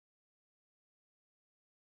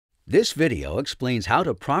This video explains how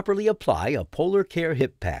to properly apply a Polar Care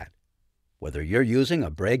hip pad. Whether you're using a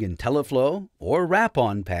Breg IntelliFlow or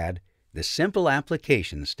wrap-on pad, the simple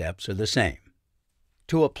application steps are the same.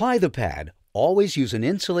 To apply the pad, always use an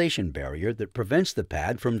insulation barrier that prevents the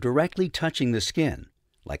pad from directly touching the skin,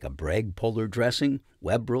 like a Breg polar dressing,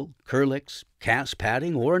 Webril, Kerlix, cast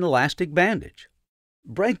padding, or an elastic bandage.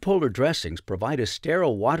 Breg polar dressings provide a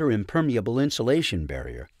sterile water-impermeable insulation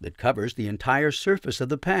barrier that covers the entire surface of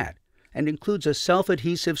the pad and includes a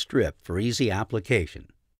self-adhesive strip for easy application.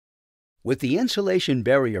 With the insulation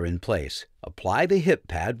barrier in place, apply the hip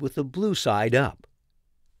pad with the blue side up.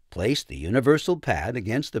 Place the universal pad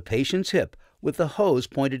against the patient's hip with the hose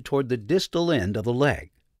pointed toward the distal end of the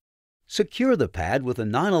leg. Secure the pad with the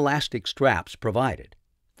non-elastic straps provided.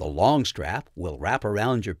 The long strap will wrap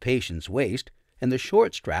around your patient's waist, and the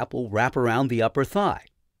short strap will wrap around the upper thigh.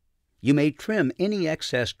 You may trim any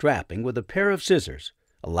excess strapping with a pair of scissors,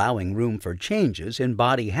 allowing room for changes in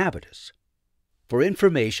body habitus. For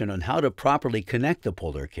information on how to properly connect the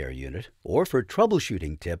Polar Care unit or for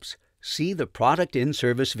troubleshooting tips, see the Product in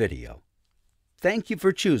Service video. Thank you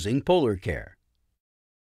for choosing Polar Care.